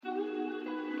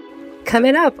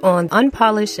Coming up on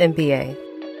Unpolished MBA.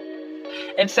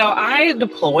 And so I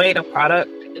deployed a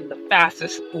product in the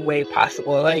fastest way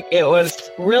possible. Like, it was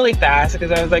really fast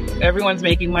because I was like, everyone's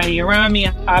making money around me.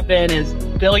 Hop in is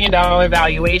 $1 billion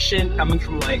valuation coming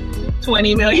from like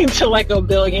 20 million to like $1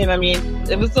 billion. I mean,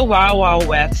 it was the wild, wild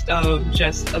west of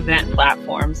just event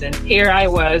platforms. And here I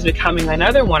was becoming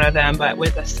another one of them, but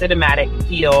with a cinematic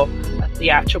feel, a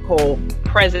theatrical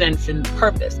presence and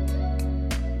purpose.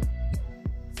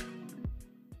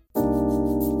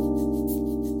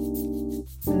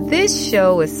 This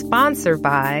show is sponsored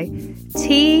by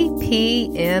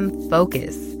TPM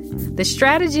Focus, the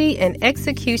strategy and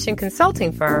execution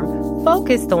consulting firm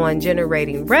focused on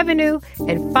generating revenue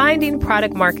and finding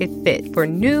product market fit for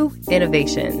new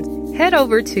innovations. Head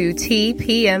over to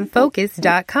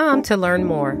tpmfocus.com to learn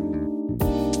more.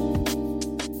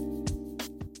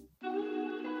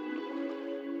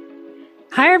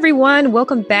 Hi, everyone.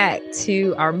 Welcome back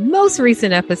to our most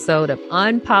recent episode of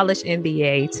Unpolished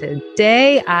MBA.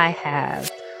 Today, I have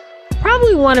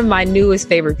probably one of my newest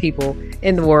favorite people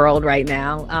in the world right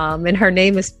now. And her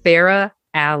name is Farah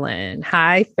Allen.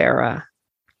 Hi, Farah.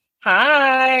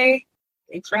 Hi.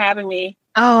 Thanks for having me.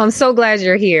 Oh, I'm so glad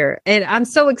you're here. And I'm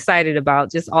so excited about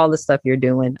just all the stuff you're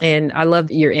doing. And I love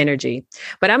your energy.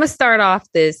 But I'm going to start off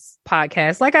this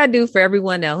podcast like I do for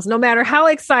everyone else, no matter how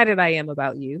excited I am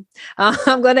about you.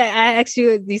 I'm going to ask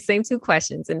you these same two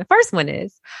questions. And the first one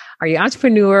is, are you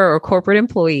entrepreneur or corporate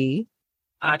employee?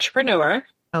 Entrepreneur.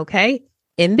 Okay.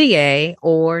 MBA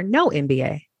or no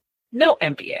MBA? No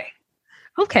MBA.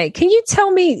 Okay. Can you tell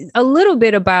me a little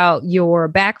bit about your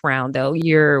background, though,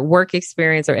 your work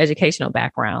experience or educational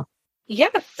background? Yeah.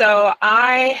 So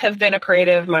I have been a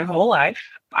creative my whole life.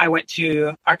 I went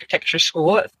to architecture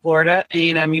school at Florida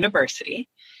A&M University.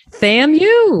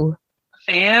 FAMU.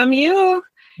 FAMU.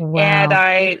 Wow. And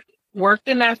I worked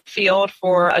in that field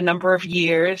for a number of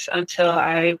years until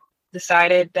I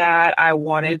decided that I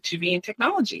wanted to be in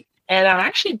technology. And I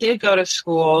actually did go to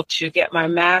school to get my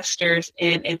master's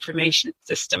in information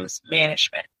systems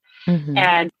management. Mm-hmm.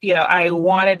 And, I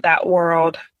wanted that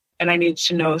world and I needed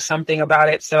to know something about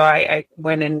it. So I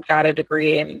went and got a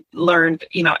degree and learned,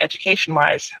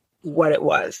 education-wise what it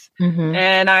was. Mm-hmm.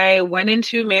 And I went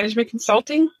into management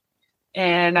consulting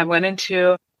and I went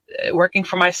into working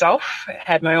for myself. I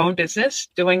had my own business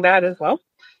doing that as well.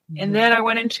 Mm-hmm. And then I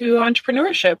went into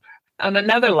entrepreneurship on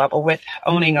another level with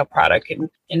owning a product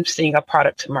and seeing a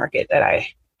product to market that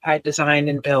I designed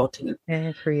and built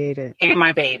and created. And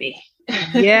my baby.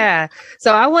 Yeah.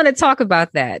 So I want to talk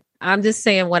about that. I'm just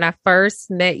saying when I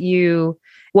first met you,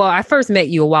 I first met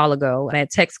you a while ago at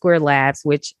Tech Square Labs,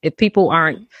 which if people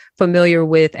aren't familiar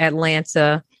with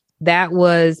Atlanta, that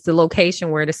was the location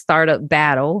where the startup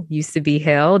battle used to be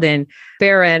held. And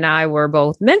Farah and I were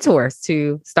both mentors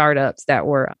to startups that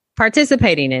were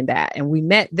participating in that. And we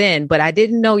met then, but I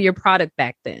didn't know your product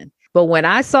back then. But when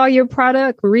I saw your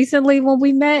product recently, when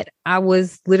we met, I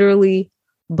was literally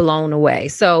blown away.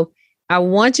 So I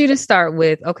want you to start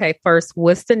with, okay, first,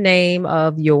 what's the name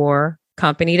of your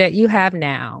company that you have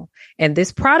now? And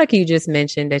this product you just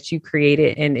mentioned that you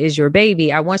created and is your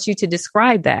baby, I want you to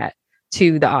describe that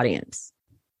to the audience.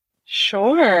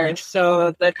 Sure.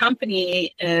 So the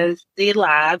company is The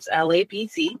Labs,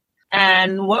 LABZ.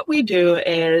 And what we do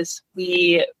is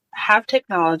we have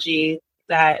technology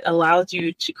that allows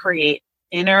you to create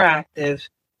interactive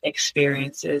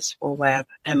experiences for web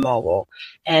and mobile.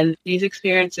 And these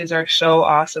experiences are so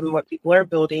awesome. What people are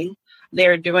building,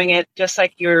 they're doing it just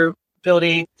like you're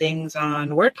building things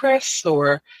on WordPress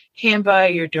or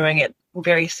Canva. You're doing it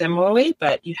very similarly,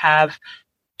 but you have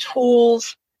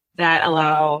tools that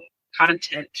allow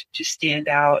content to stand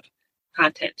out,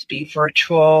 content to be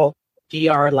virtual,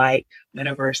 VR-like,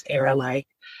 metaverse era-like,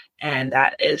 and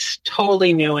that is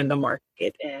totally new in the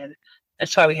market. And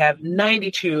that's why we have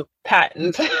 92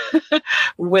 patents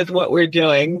with what we're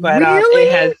doing. But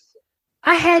really?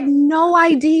 I had no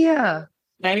idea.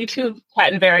 92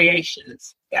 patent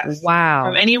variations. Yes. Wow.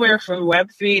 From anywhere from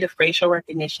Web3 to facial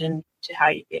recognition to how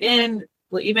you get in.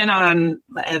 Well, even on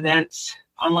the events,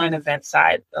 online event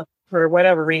side, for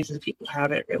whatever reason, people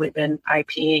haven't really been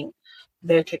IPing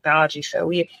their technology. So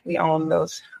we own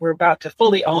those. We're about to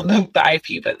fully own the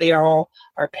IP, but they are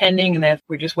pending, and then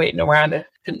we're just waiting around to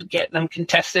get them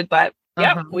contested. But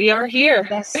yeah, we are here.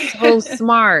 That's so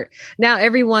smart. Now,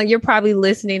 everyone, you're probably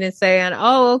listening and saying,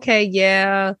 oh, okay,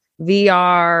 yeah,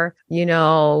 VR,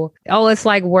 it's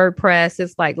like WordPress.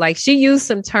 It's like she used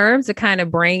some terms to kind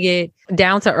of bring it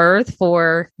down to earth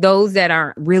for those that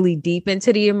aren't really deep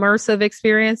into the immersive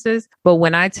experiences. But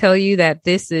when I tell you that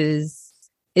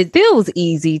it feels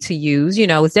easy to use,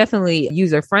 it's definitely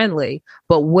user friendly,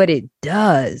 but what it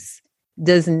does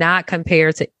does not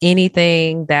compare to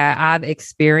anything that I've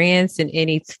experienced in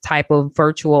any type of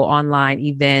virtual online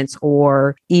events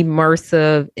or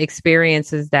immersive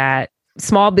experiences that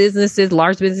small businesses,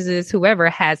 large businesses, whoever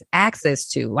has access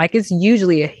to. Like, it's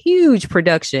usually a huge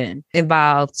production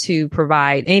involved to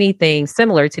provide anything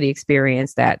similar to the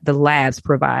experience that the labs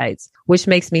provides, which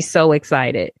makes me so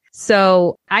excited.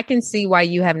 So I can see why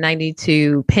you have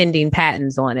 92 pending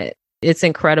patents on it. It's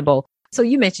incredible. So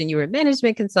you mentioned you were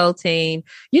management consulting,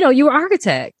 you were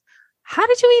architect. How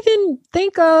did you even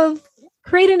think of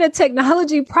creating a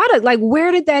technology product? Like,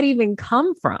 where did that even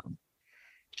come from?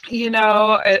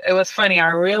 It was funny. I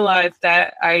realized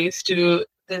that I used to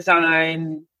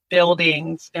design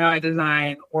buildings. Now I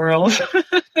design worlds.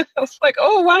 I was like,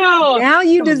 oh, wow. Now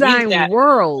you design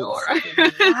worlds.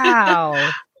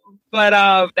 Wow.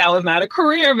 But that was not a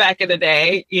career back in the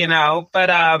day,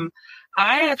 But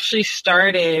I actually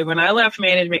started, when I left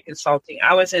management consulting,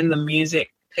 I was in the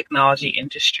music technology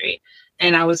industry.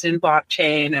 And I was in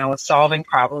blockchain. I was solving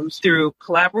problems through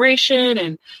collaboration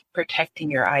and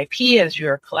protecting your IP as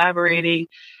you're collaborating.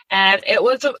 And it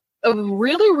was a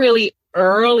really, really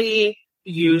early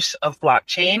use of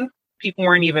blockchain. People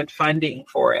weren't even funding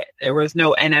for it. There was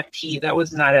no NFT. That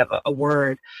was not a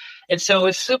word. And so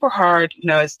it's super hard,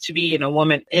 as to be a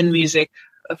woman in music,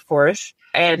 of course.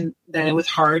 And then it was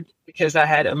hard because I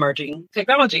had emerging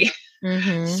technology.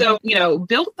 Mm-hmm. So,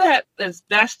 built that as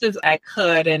best as I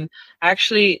could, and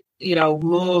actually,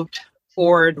 moved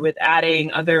forward with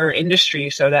adding other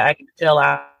industries so that I could fill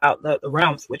out the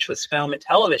realms, which was film and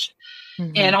television.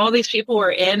 Mm-hmm. And all these people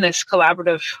were in this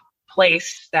collaborative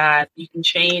place that you can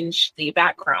change the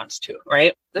backgrounds to,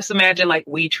 right? Just imagine like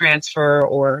WeTransfer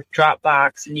or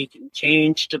Dropbox, and you can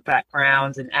change the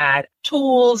backgrounds and add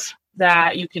tools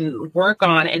that you can work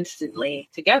on instantly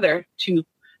together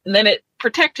and then it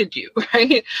protected you,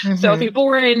 right? Mm-hmm. So people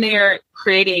were in there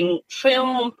creating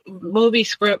film, movie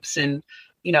scripts and,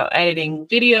 editing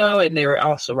video, and they were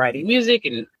also writing music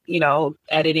and,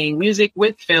 editing music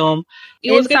with film.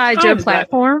 Inside your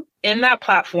platform? In that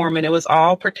platform, and it was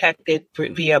all protected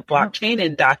via blockchain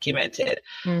and documented.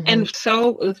 Mm-hmm. And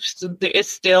so it's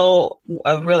still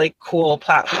a really cool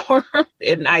platform,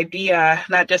 an idea,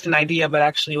 not just an idea, but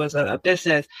actually was a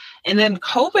business. And then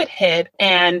COVID hit,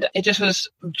 and it just was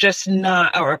just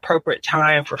not an appropriate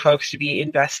time for folks to be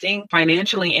investing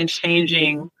financially and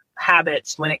changing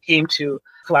habits when it came to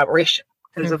collaboration.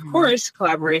 Because, of course,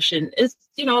 collaboration is,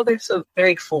 there's a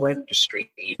very full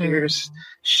industry. There's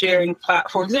sharing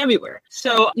platforms everywhere.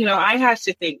 So, I had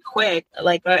to think quick,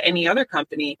 like any other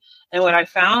company. And what I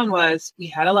found was we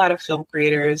had a lot of film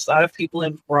creators, a lot of people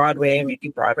in Broadway,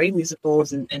 making Broadway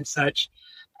musicals and such.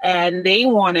 And they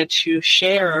wanted to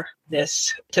share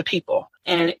this to people.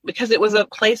 And because it was a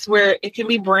place where it can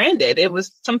be branded, it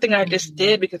was something I just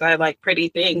did because I like pretty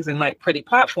things and like pretty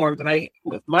platforms, and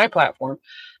with my platform.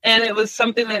 And it was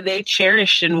something that they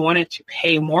cherished and wanted to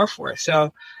pay more for.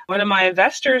 So one of my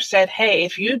investors said, hey,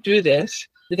 if you do this,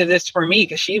 because it's for me,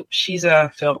 because she's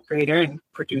a film creator and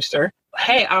producer,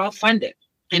 hey, I'll fund it.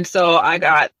 And so I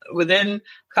got, within a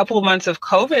couple of months of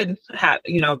COVID,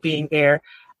 being there,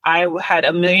 I had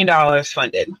 $1 million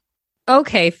funded.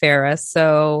 Okay, Farah.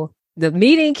 So the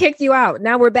meeting kicked you out.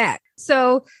 Now we're back.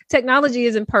 So technology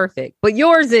isn't perfect, but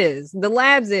yours is. The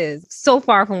labs is. So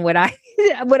far from what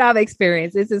I've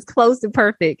experienced, it's as close to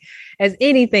perfect as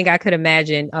anything I could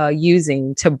imagine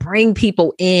using to bring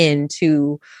people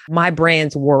into my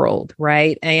brand's world,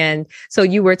 right? And so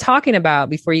you were talking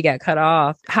about, before you got cut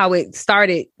off, how it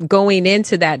started going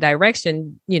into that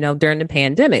direction, during the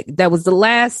pandemic. That was the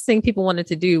last thing people wanted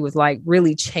to do, was like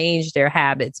really change their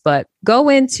habits. But go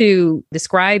into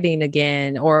describing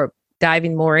again, or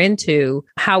diving more into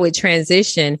how it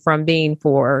transitioned from being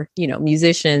for,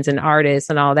 musicians and artists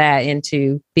and all that,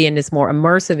 into being this more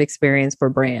immersive experience for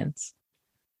brands.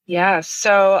 Yeah.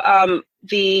 So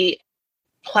the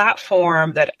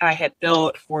platform that I had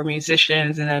built for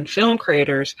musicians and then film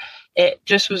creators, it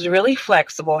just was really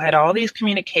flexible, had all these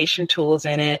communication tools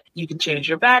in it. You could change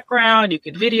your background, you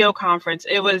could video conference.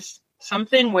 It was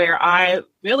something where I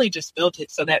really just built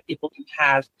it so that people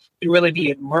can really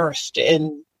be immersed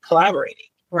in collaborating,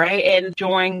 right? And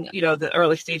during, the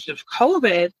early stages of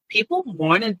COVID, people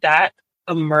wanted that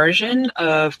immersion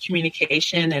of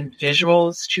communication and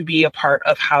visuals to be a part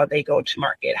of how they go to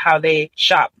market, how they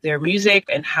shop their music,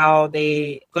 and how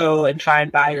they go and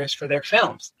find buyers for their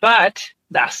films. But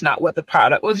that's not what the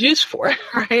product was used for,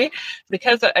 right?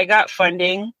 Because I got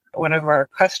funding. One of our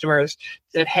customers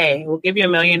said, hey, we'll give you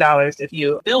 $1 million if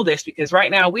you build this, because right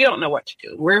now we don't know what to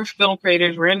do. We're film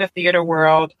creators. We're in the theater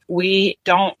world. We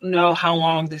don't know how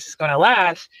long this is going to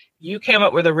last. you came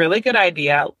up with a really good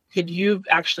idea. Could you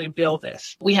actually build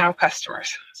this? We have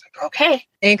customers. It's like, okay.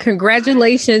 And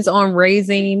congratulations on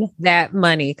raising that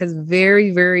money, because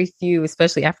very, very few,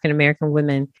 especially African-American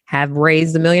women, have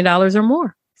raised $1 million or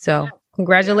more. So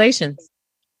congratulations.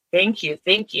 Thank you.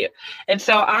 Thank you. And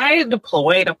so I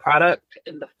deployed a product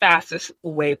in the fastest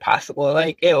way possible.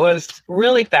 Like, it was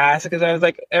really fast because I was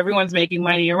like, everyone's making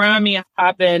money around me. I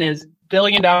hop in as $1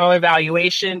 billion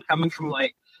valuation coming from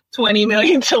like 20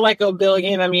 million to like $1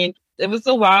 billion. I mean, it was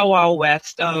the wild, wild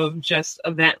west of just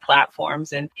event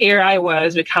platforms. And here I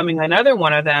was becoming another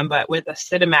one of them, but with a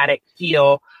cinematic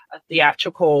feel, a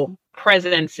theatrical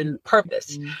presence and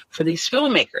purpose for these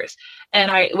filmmakers.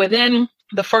 And within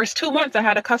the first 2 months, I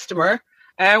had a customer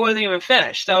and I wasn't even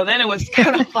finished. So then it was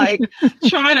kind of like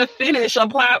trying to finish a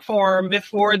platform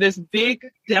before this big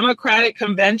Democratic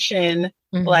convention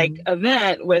like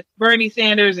event with Bernie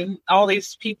Sanders and all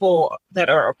these people that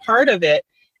are a part of it.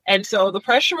 And so the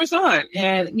pressure was on.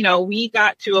 And, we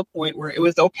got to a point where it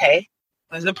was okay.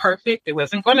 It wasn't perfect. It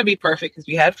wasn't going to be perfect because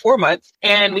we had 4 months.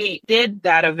 And we did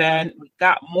that event. We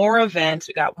got more events.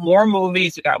 We got more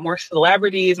movies. We got more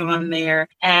celebrities on there.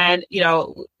 And,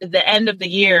 at the end of the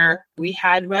year, we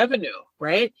had revenue,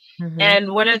 right?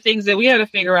 And one of the things that we had to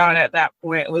figure out at that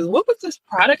point was, what was this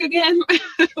product again?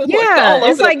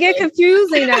 It's like get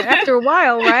confusing after a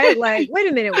while, right? Like, wait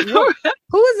a minute,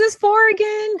 who is this for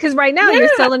again? Because right now you're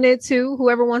selling it to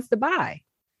whoever wants to buy.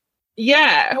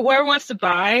 Yeah, whoever wants to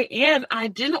buy. And I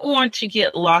didn't want to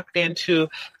get locked into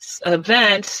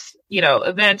events.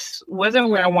 Events wasn't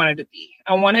where I wanted to be.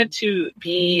 I wanted to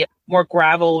be more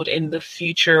graveled in the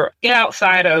future, get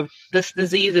outside of this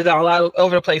disease is all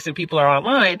over the place and people are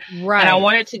online. Right. And I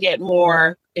wanted to get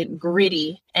more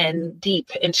gritty and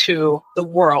deep into the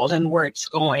world and where it's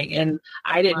going. And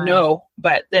I didn't know,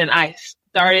 but then I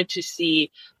started to see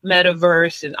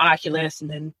Metaverse and Oculus, and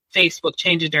then Facebook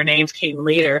changing their names came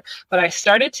later. But I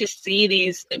started to see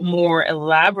these more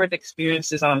elaborate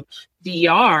experiences on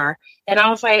VR. And I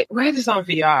was like, where is this on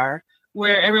VR?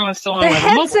 Where everyone's still on the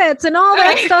headsets and all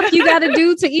that stuff you got to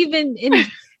do to even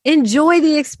enjoy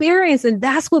the experience. And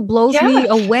that's what blows me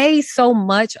away so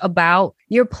much about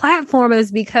your platform,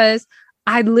 is because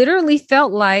I literally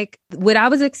felt like what I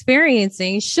was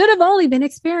experiencing should have only been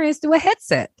experienced through a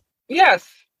headset. Yes.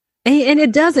 And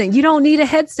it doesn't. You don't need a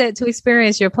headset to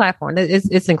experience your platform.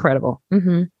 It's incredible.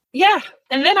 Yeah.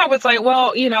 And then I was like,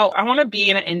 well, I want to be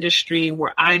in an industry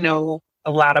where I know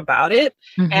a lot about it.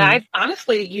 And I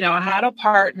honestly, I had a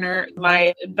partner,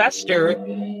 my investor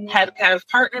had kind of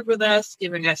partnered with us,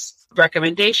 giving us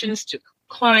recommendations to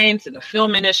clients in the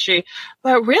film industry.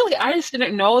 But really, I just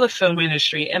didn't know the film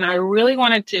industry. And I really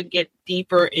wanted to get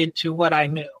deeper into what I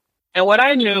knew. And what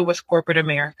I knew was corporate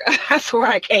America. That's where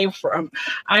I came from.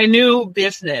 I knew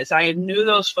business. I knew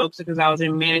those folks because I was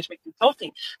in management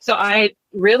consulting. So I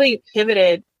really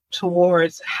pivoted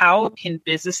towards how can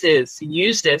businesses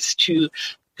use this to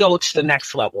go to the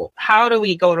next level? How do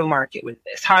we go to market with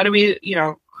this? How do we,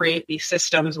 create these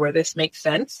systems where this makes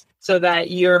sense so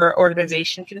that your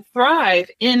organization can thrive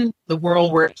in the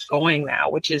world where it's going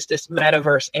now, which is this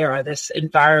metaverse era, this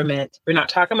environment. We're not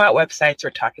talking about websites.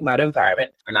 We're talking about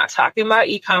environment. We're not talking about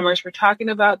e-commerce. We're talking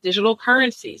about digital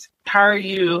currencies. How are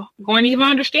you going to even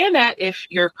understand that if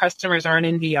your customers aren't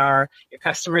in VR, your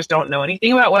customers don't know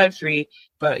anything about Web3,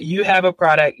 but you have a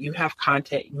product, you have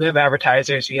content, you have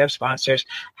advertisers, you have sponsors.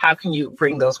 How can you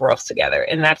bring those worlds together?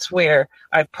 And that's where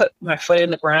I put my foot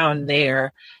in the ground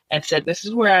there and said, this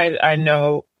is where I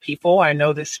know people, I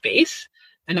know this space,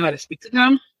 I know how to speak to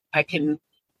them, I can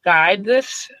guide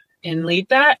this and lead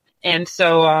that. And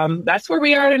so that's where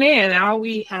we are today. And now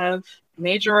we have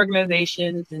major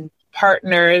organizations and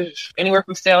partners, anywhere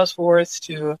from Salesforce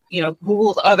to,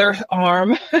 Google's other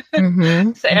arm,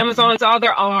 to Amazon's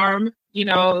other arm,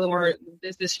 or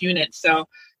business units. So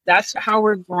that's how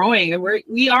we're growing. And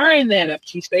we are in the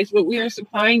NFT space, but we are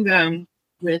supplying them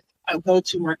with a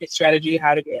go-to-market strategy,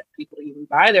 how to get people to even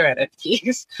buy their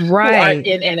NFTs right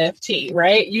in NFT,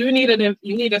 right? You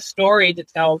need a story to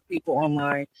tell people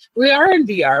online. We are in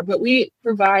VR, but we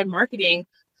provide marketing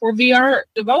for VR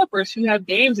developers who have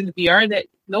games in VR that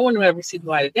no one will ever see the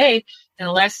light of day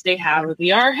unless they have a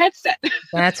VR headset.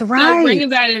 That's right. So bringing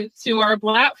that into our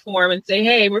platform and say,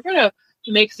 hey, we're going to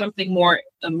make something more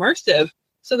immersive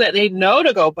so that they know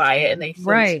to go buy it and they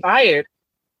feel inspired.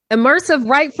 Immersive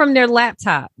right from their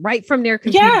laptop, right from their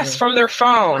computer. Yes, from their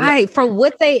phone. Right, from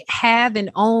what they have and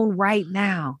own right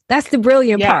now. That's the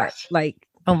brilliant part. Like,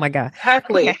 oh my God.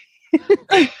 Exactly.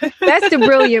 Okay. That's the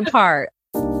brilliant part.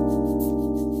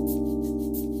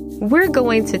 We're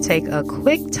going to take a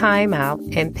quick time out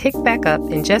and pick back up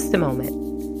in just a moment.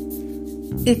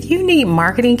 If you need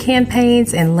marketing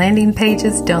campaigns and landing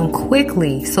pages done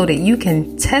quickly so that you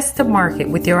can test the market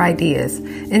with your ideas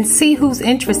and see who's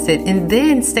interested and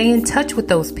then stay in touch with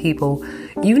those people,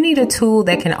 you need a tool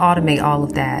that can automate all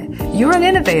of that. You're an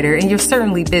innovator and you're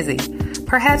certainly busy.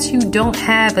 Perhaps you don't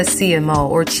have a CMO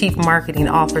or chief marketing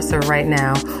officer right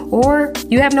now, or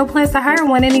you have no plans to hire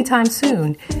one anytime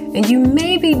soon. And you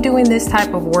may be doing this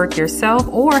type of work yourself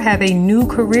or have a new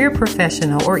career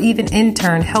professional or even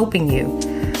intern helping you.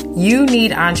 You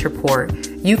need Ontraport.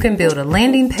 You can build a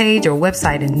landing page or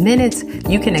website in minutes.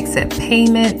 You can accept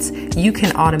payments. You can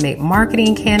automate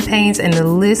marketing campaigns, and the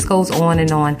list goes on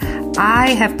and on.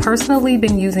 I have personally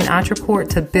been using Ontraport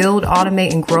to build,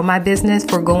 automate, and grow my business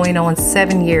for going on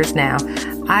 7 years now.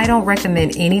 I don't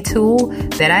recommend any tool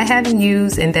that I haven't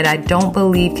used and that I don't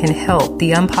believe can help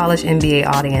the unpolished MBA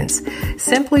audience.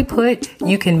 Simply put,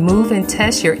 you can move and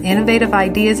test your innovative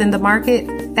ideas in the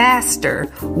market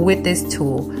faster with this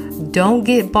tool. Don't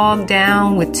get bogged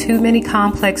down with too many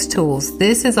complex tools.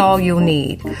 This is all you'll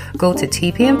need. Go to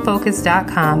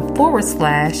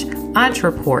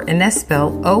tpmfocus.com/Ontraport, and that's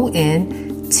spelled ONTRAPORT.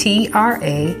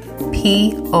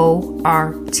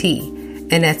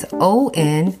 And that's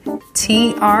ONTRAPORT.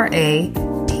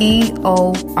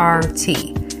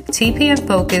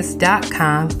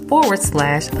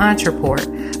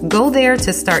 tpmfocus.com/Ontraport. Go there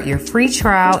to start your free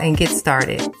trial and get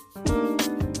started.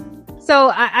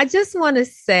 So I just want to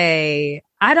say,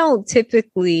 I don't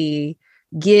typically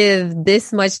give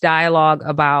this much dialogue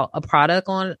about a product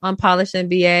on Unpolished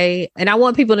MBA. And I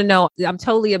want people to know I'm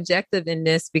totally objective in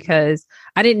this because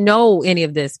I didn't know any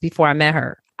of this before I met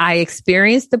her. I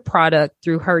experienced the product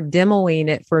through her demoing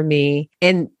it for me.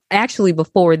 And actually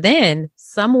before then,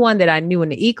 someone that I knew in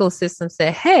the ecosystem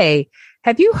said, "Hey,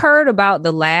 have you heard about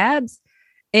the labs?"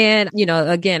 And, you know,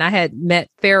 again, I had met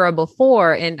Farah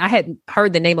before and I had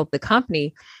heard the name of the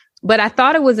company, but I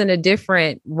thought it was in a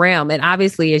different realm. And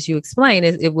obviously, as you explained,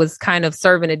 it was kind of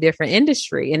serving a different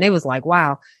industry. And it was like,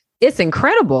 wow, it's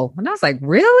incredible. And I was like,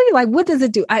 really? Like, what does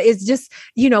it do? It's just,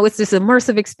 you know, it's this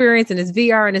immersive experience and it's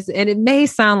VR and it may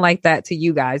sound like that to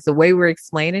you guys, the way we're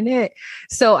explaining it.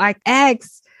 So I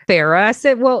asked Farah, I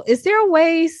said, well, is there a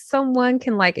way someone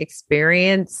can like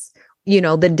experience, you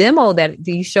know, the demo that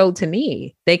you showed to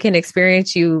me? They can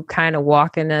experience you kind of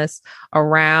walking us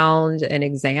around an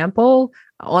example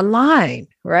online,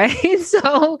 right?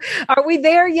 So are we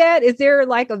there yet? Is there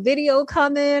like a video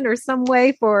coming or some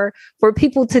way for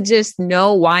people to just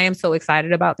know why I'm so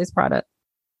excited about this product?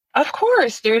 Of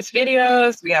course, there's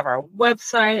videos. We have our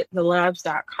website,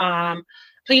 thelabs.com.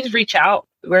 Please reach out.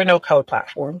 We're a no-code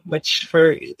platform, which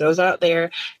for those out there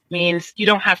means you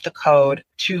don't have to code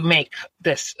to make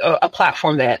this a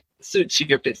platform that suits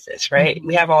your business, right? Mm-hmm.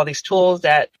 We have all these tools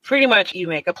that pretty much you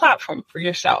make a platform for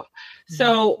yourself. Mm-hmm.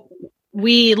 So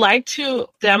we like to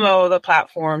demo the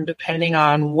platform depending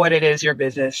on what it is your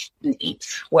business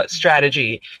needs, what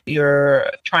strategy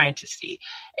you're trying to see.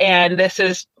 And this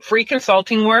is free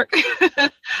consulting work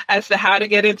as to how to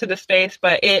get into the space,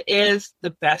 but it is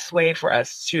the best way for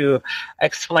us to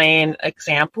explain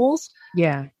examples.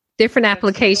 Yeah. Different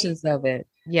applications of it.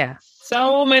 Yeah.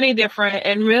 So many different,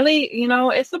 and really, you know,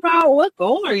 it's about what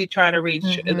goal are you trying to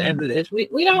reach at the end of this.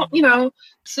 We don't, you know,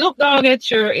 Snoop Dogg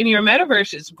in your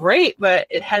metaverse is great, but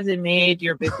it hasn't made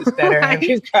your business better. Right.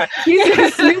 You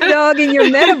said Snoop Dogg in your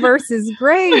metaverse is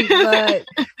great, but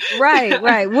right.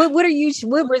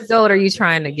 What result are you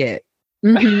trying to get?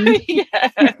 Mm-hmm.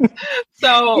 Yeah.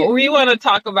 So we want to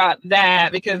talk about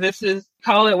that because this is,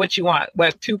 call it what you want,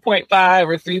 Web 2.5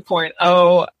 or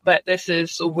 3.0, but this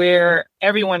is where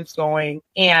everyone's going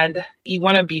and you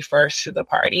want to be first to the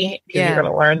party because you're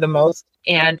going to learn the most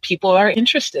and people are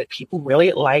interested. People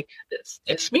really like this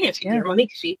experience.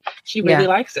 Monique, she really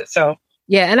likes it. So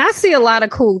yeah, and I see a lot of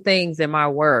cool things in my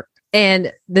work.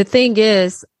 And the thing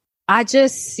is, I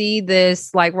just see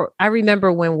this, like, I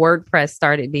remember when WordPress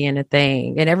started being a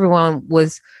thing and everyone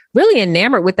was really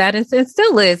enamored with that and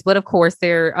still is. But of course,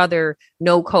 there are other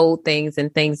no code things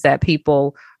and things that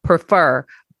people prefer.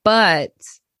 But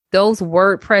those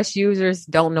WordPress users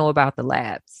don't know about the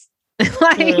labs.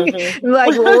 like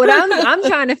what I'm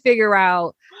trying to figure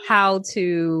out how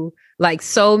to, like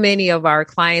so many of our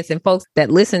clients and folks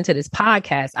that listen to this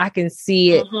podcast, I can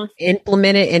see it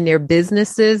implemented in their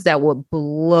businesses that would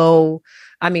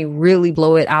really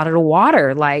blow it out of the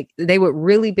water. Like they would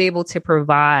really be able to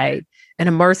provide an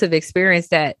immersive experience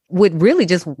that would really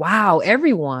just wow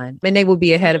everyone, and they would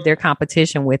be ahead of their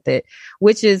competition with it,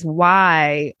 which is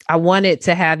why I wanted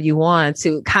to have you on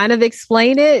to kind of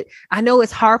explain it. I know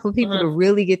it's hard for people to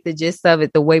really get the gist of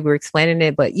it the way we're explaining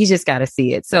it, but you just got to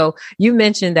see it. So you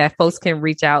mentioned that folks can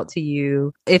reach out to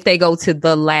you if they go to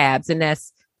The Labz, and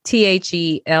that's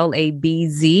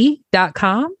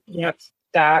THELABZ.com. Yep.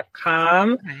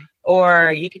 .com. Okay.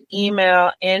 Or you can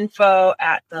email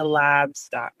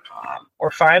info@thelabz.com, or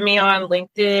find me on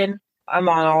LinkedIn. I'm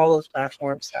on all those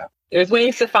platforms. So there's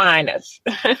ways to find us.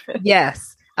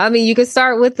 Yes. I mean, you can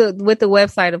start with the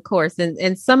website, of course.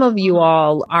 And some of you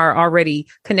all are already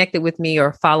connected with me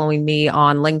or following me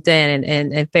on LinkedIn,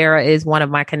 and Farah is one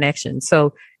of my connections.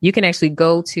 So you can actually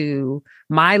go to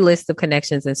my list of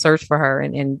connections and search for her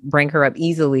and bring her up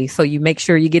easily. So you make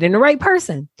sure you get in the right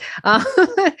person.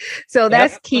 So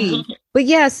that's key. But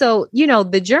yeah, so,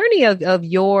 the journey of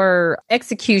your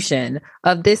execution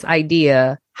of this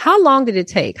idea, how long did it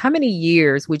take? How many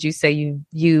years would you say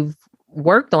you've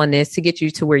worked on this to get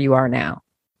you to where you are now?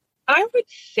 I would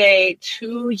say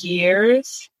 2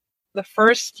 years. The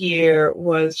first year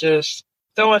was just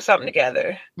throwing something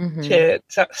together to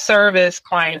service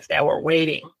clients that were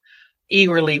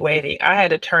eagerly waiting. I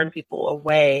had to turn people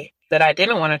away that I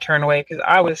didn't want to turn away because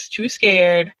I was too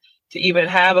scared to even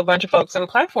have a bunch of folks on the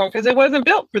platform because it wasn't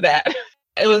built for that.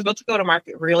 It was built to go to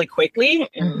market really quickly,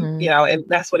 and, and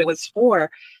that's what it was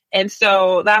for. And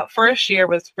so that first year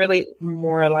was really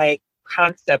more like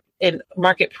concept and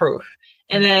market proof.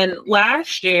 And then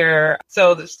last year,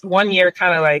 so this 1 year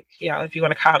kind of like, if you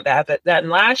want to count that, but then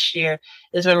last year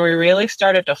is when we really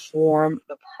started to form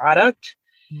the product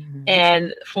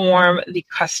and form the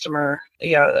customer,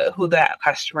 who that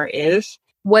customer is.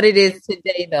 What it is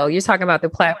today, though. You're talking about the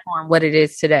platform, what it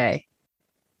is today.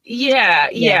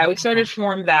 Yeah. We started to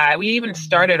form that. We even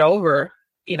started over,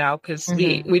 because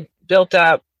we built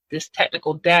up this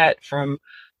technical debt from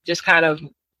just kind of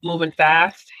moving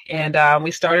fast, and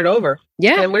we started over.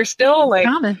 Yeah. And we're still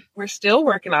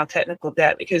working on technical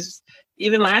debt, because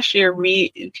even last year,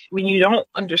 when you don't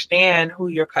understand who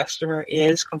your customer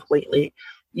is completely,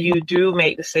 you do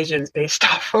make decisions based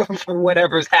off of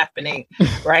whatever's happening,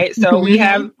 right? So we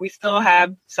still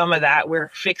have some of that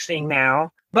we're fixing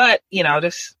now, but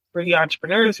just for the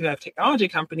entrepreneurs who have technology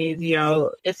companies,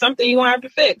 it's something you won't have to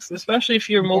fix, especially if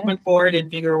you're moving forward in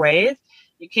bigger ways.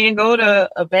 You can't go to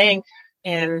a bank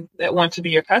and that wants to be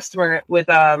your customer with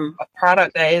a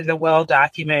product that isn't well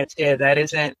documented, that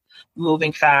isn't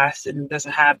moving fast and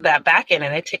doesn't have that back end,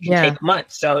 and it can take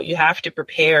months. So you have to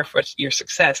prepare for your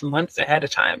success months ahead of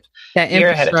time, year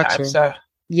ahead of time. So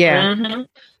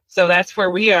so that's where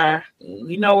we are.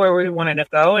 We know where we wanted to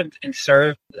go and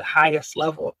serve the highest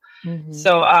level.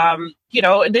 So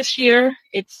this year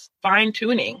it's fine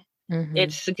tuning.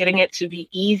 It's getting it to be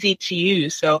easy to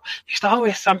use. So there's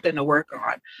always something to work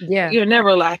on. Yeah. You're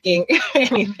never lacking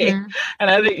anything. And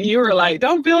I think you were like,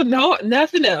 don't build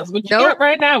nothing else. What you got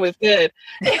right now is good.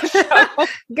 So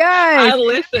guys, I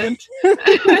listened.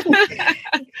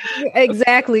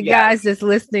 Exactly. Guys, just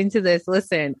listening to this.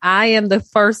 Listen, I am the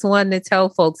first one to tell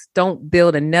folks, don't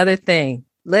build another thing.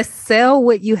 Let's sell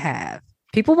what you have.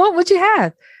 People want what you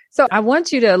have. So I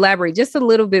want you to elaborate just a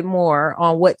little bit more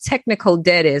on what technical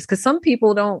debt is, because some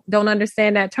people don't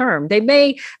understand that term. They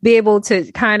may be able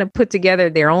to kind of put together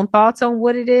their own thoughts on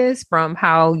what it is from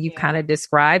how you kind of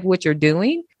described what you're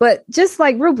doing. But just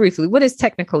like real briefly, what is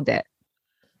technical debt?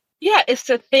 Yeah, it's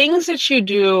the things that you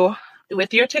do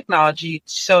with your technology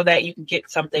so that you can get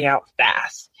something out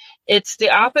fast. It's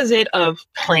the opposite of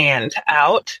planned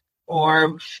out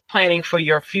or planning for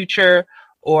your future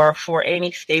or for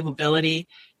any stability.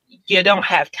 You don't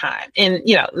have time. And,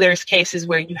 there's cases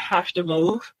where you have to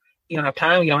move. You don't have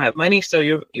time, you don't have money. So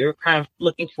you're kind of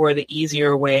looking for the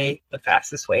easier way, the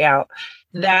fastest way out.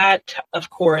 That, of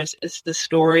course, is the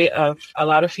story of a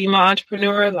lot of female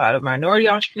entrepreneurs, a lot of minority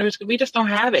entrepreneurs, because we just don't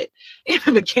have it in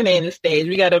the beginning of the stage.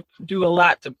 We got to do a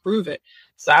lot to prove it.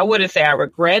 So I wouldn't say I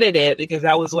regretted it because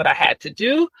that was what I had to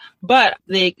do. But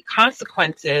the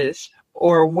consequences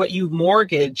or what you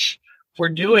mortgage for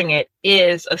doing it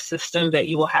is a system that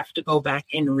you will have to go back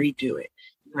and redo it.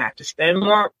 You have to spend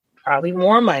probably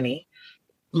more money,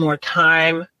 more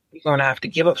time. You're going to have to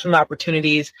give up some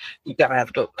opportunities. You're going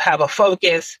to have a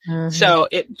focus. So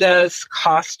it does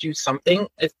cost you something.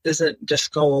 It doesn't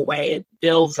just go away. It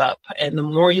builds up. And the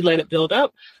more you let it build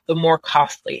up, the more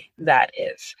costly that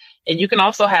is. And you can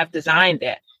also have design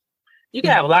debt. You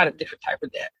can have a lot of different type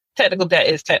of debt. Technical debt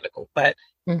is technical, but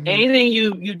anything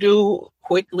you do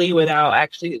quickly without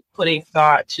actually putting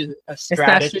thought to a strategy.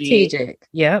 It's not strategic.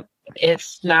 Yep.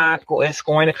 It's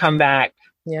going to come back.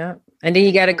 Yeah. And then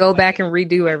you got to go back and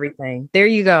redo everything. There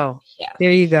you go. Yeah.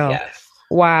 There you go. Yes.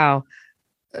 Wow.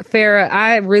 Farah,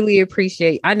 I really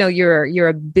appreciate, I know you're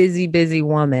a busy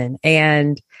woman,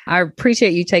 and I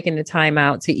appreciate you taking the time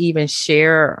out to even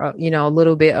share, a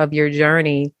little bit of your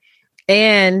journey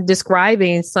and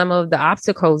describing some of the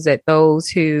obstacles that those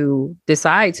who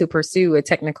decide to pursue a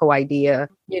technical idea,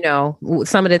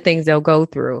 some of the things they'll go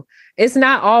through. It's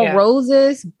not all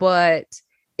roses, but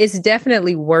it's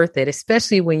definitely worth it,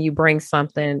 especially when you bring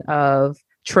something of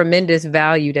tremendous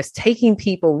value that's taking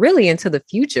people really into the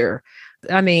future.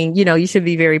 I mean, you should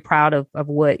be very proud of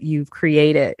what you've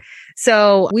created.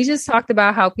 So we just talked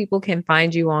about how people can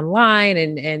find you online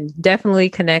and definitely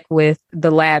connect with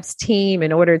the Labs team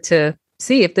in order to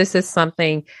see if this is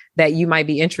something that you might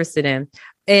be interested in.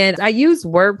 And I use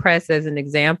WordPress as an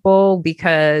example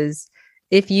because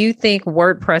if you think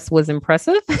WordPress was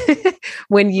impressive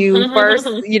when you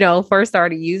first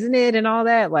started using it and all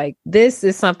that, like this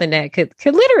is something that could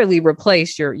literally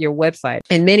replace your website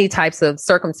in many types of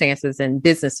circumstances and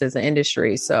businesses and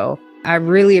industries. So I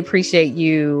really appreciate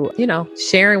you,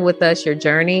 sharing with us your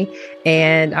journey.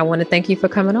 And I want to thank you for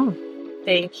coming on.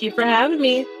 Thank you for having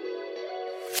me.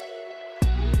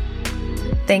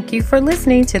 Thank you for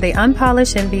listening to the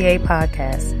Unpolished MBA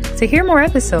podcast. To hear more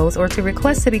episodes or to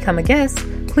request to become a guest,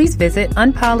 please visit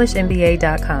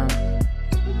unpolishedmba.com.